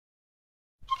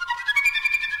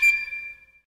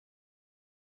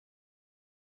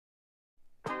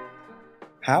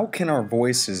How can our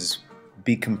voices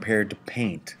be compared to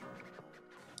paint?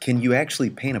 Can you actually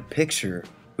paint a picture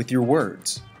with your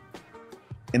words?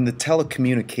 In the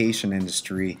telecommunication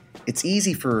industry, it's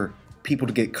easy for people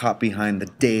to get caught behind the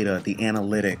data, the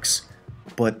analytics,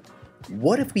 but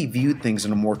what if we viewed things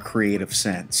in a more creative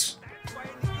sense?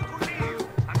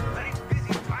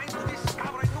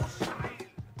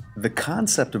 The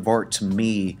concept of art to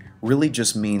me really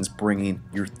just means bringing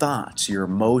your thoughts, your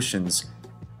emotions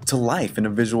to life in a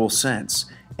visual sense.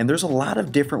 And there's a lot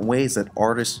of different ways that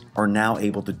artists are now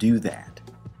able to do that.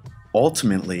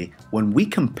 Ultimately, when we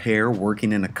compare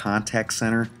working in a contact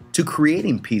center to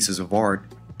creating pieces of art,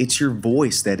 it's your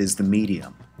voice that is the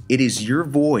medium. It is your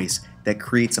voice that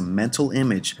creates a mental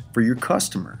image for your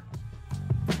customer.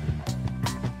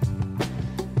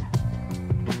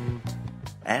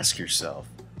 Ask yourself,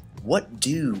 what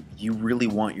do you really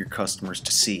want your customers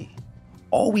to see?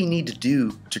 All we need to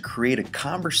do to create a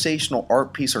conversational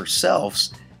art piece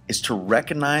ourselves is to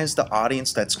recognize the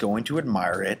audience that's going to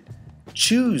admire it,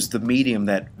 choose the medium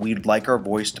that we'd like our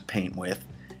voice to paint with,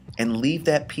 and leave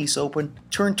that piece open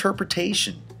to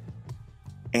interpretation.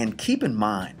 And keep in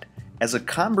mind, as a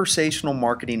conversational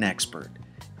marketing expert,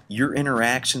 your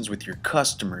interactions with your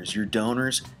customers, your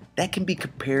donors, that can be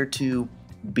compared to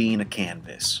being a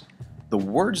canvas. The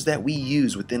words that we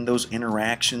use within those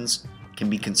interactions can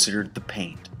be considered the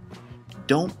paint.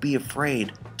 Don't be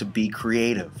afraid to be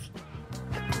creative.